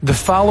The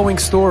following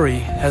story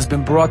has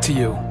been brought to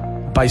you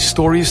by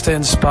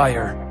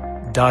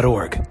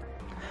StoriesToInspire.org.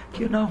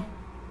 You know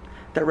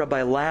that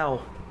Rabbi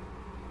Lau,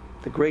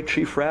 the great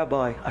chief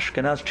rabbi,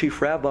 Ashkenaz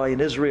chief rabbi in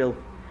Israel,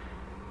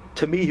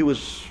 to me he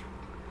was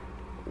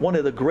one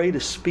of the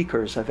greatest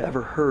speakers I've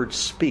ever heard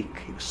speak.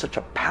 He was such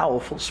a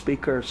powerful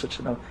speaker, such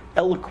an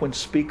eloquent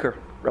speaker,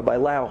 Rabbi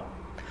Lau.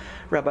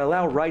 Rabbi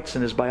Lau writes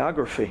in his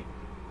biography,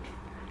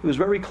 he was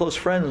very close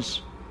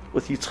friends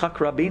with Yitzhak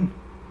Rabin.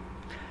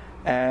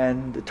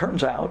 And it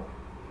turns out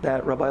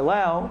that Rabbi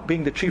Lau,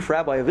 being the chief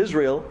rabbi of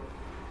Israel,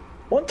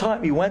 one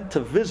time he went to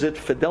visit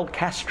Fidel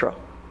Castro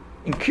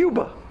in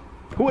Cuba.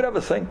 Who would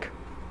ever think?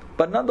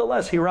 But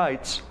nonetheless, he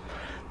writes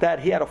that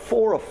he had a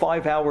 4 or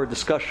 5 hour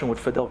discussion with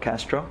Fidel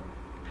Castro.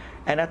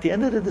 And at the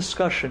end of the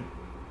discussion,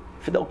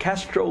 Fidel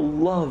Castro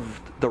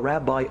loved the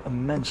rabbi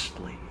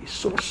immensely. He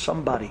saw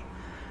somebody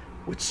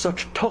with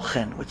such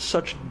tochen, with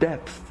such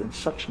depth and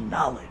such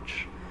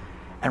knowledge.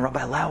 And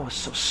Rabbi Lau was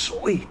so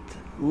sweet,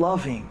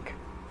 loving.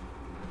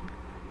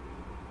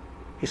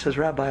 He says,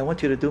 Rabbi, I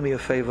want you to do me a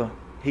favor.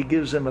 He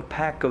gives him a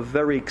pack of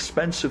very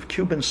expensive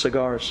Cuban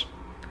cigars.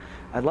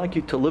 I'd like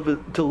you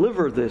to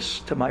deliver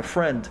this to my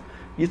friend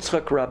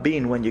Yitzhak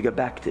Rabin when you get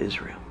back to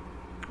Israel.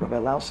 Rabbi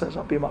Lau says,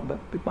 I'll be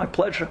my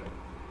pleasure.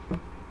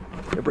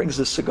 He brings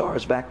the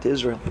cigars back to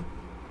Israel.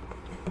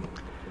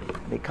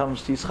 And he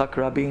comes to Yitzhak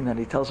Rabin and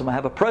he tells him, I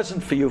have a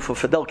present for you for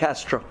Fidel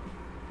Castro.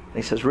 And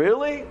he says,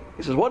 really?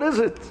 He says, what is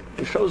it?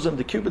 He shows him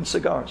the Cuban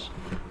cigars.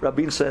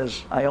 Rabin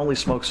says, I only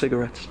smoke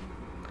cigarettes.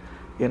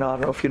 You know, I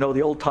don't know if you know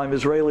the old-time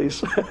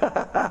Israelis.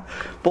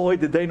 Boy,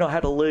 did they know how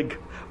to lig.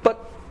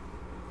 But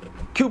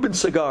Cuban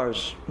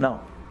cigars, no.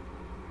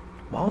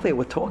 While they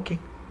were talking,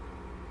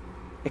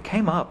 it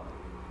came up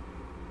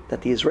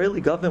that the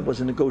Israeli government was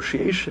in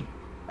negotiation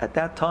at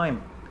that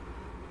time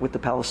with the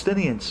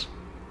Palestinians,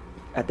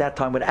 at that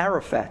time with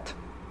Arafat.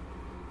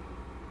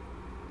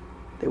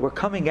 They were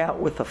coming out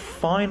with a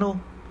final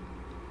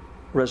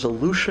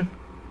resolution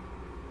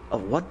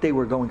of what they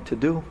were going to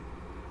do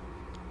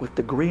with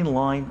the Green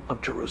Line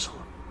of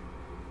Jerusalem.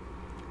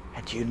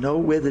 And do you know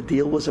where the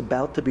deal was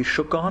about to be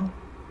shook on?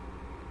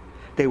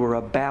 They were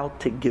about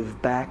to give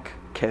back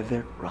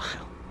Kever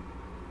Rachel.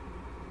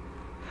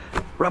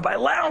 Rabbi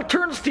Lau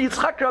turns to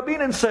Yitzhak Rabin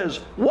and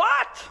says,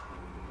 what?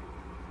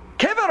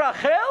 Kever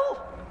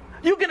Rachel?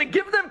 You're going to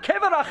give them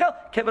Kever Rachel?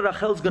 Kever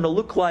Rachel is going to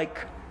look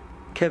like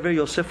Kever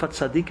Yosef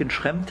HaTzadik in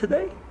Shechem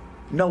today?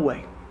 No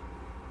way.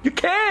 You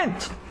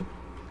can't.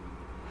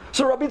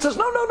 So Rabin says,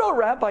 no,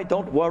 Rabbi,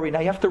 don't worry. Now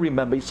you have to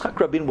remember, Yitzhak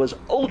Rabin was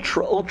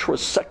ultra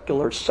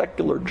secular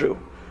Jew.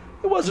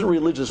 He wasn't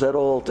religious at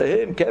all. To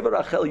him, Kever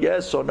Rachel,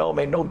 yes or no,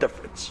 made no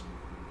difference.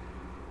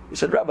 He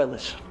said, Rabbi,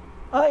 listen,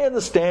 I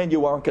understand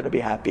you aren't going to be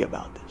happy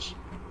about this.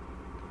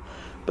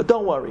 But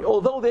don't worry.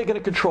 Although they're going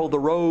to control the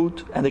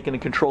road, and they're going to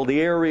control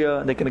the area,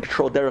 and they're going to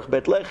control Derech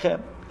Bet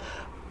Lechem,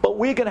 but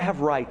we're going to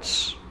have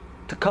rights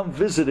to come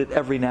visit it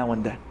every now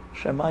and then.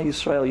 Shema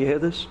Yisrael, you hear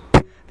this?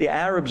 The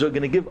Arabs are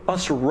going to give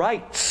us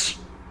rights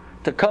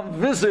to come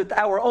visit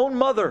our own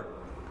mother.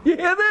 You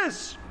hear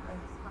this?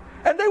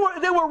 And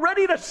they were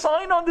ready to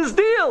sign on this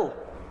deal.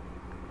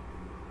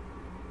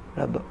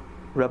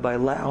 Rabbi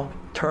Lau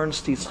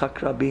turns to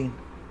Yitzhak Rabin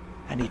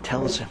and he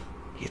tells him,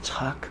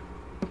 Yitzhak,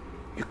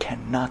 you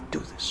cannot do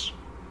this.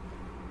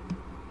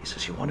 He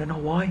says, you want to know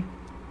why?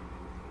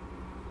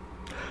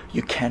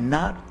 You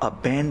cannot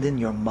abandon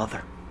your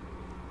mother.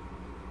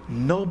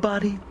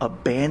 Nobody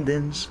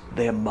abandons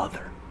their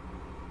mother.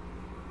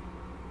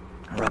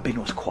 And Rabin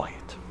was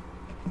quiet.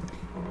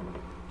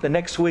 The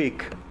next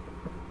week,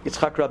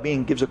 Yitzhak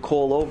Rabin gives a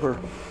call over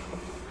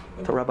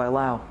to Rabbi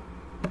Lau.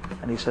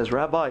 And he says,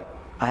 Rabbi,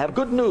 I have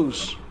good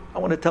news. I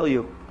want to tell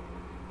you.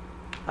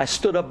 I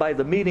stood up by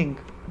the meeting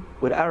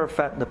with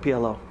Arafat and the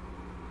PLO.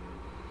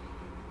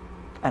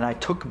 And I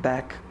took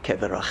back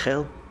Kever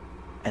Rachel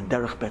and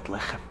Derech Bet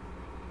Lechem.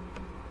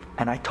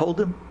 And I told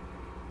him,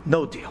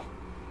 no deal.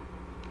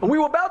 And we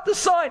were about to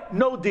sign,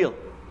 no deal.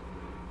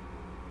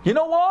 You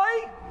know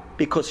why?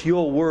 Because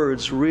your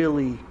words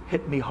really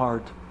hit me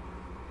hard.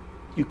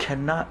 You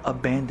cannot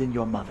abandon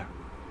your mother.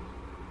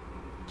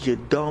 You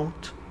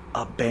don't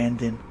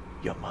abandon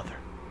your mother.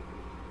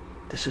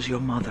 This is your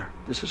mother.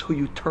 This is who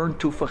you turn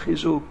to for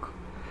chizuk.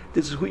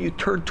 This is who you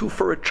turn to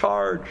for a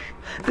charge.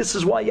 This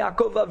is why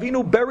Yaakov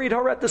Avinu buried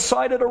her at the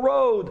side of the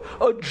road.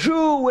 A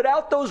Jew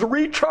without those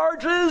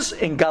recharges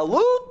in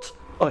Galut,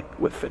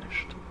 we're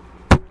finished.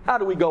 How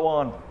do we go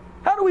on?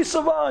 How do we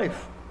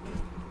survive?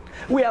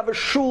 We have a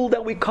shul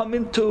that we come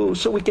into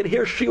so we can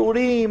hear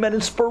shiurim and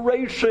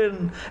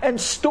inspiration and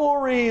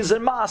stories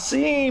and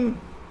ma'asim.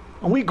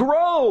 And we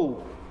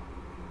grow.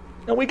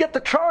 And we get the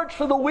charge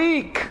for the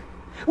week.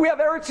 We have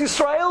Eretz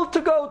Yisrael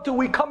to go to.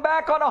 We come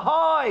back on a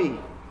high.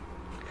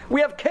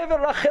 We have Kever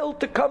Rachel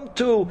to come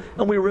to.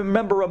 And we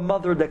remember a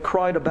mother that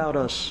cried about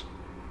us.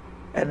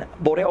 And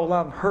Borei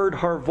Olam heard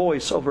her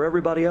voice over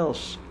everybody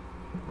else.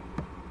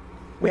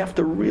 We have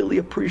to really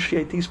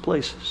appreciate these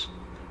places.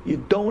 You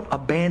don't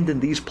abandon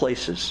these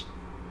places.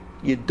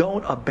 You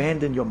don't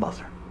abandon your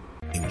mother.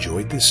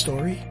 Enjoyed this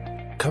story?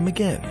 Come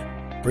again.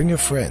 Bring a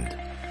friend.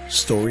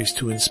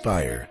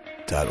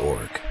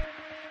 StoriesToInspire.org.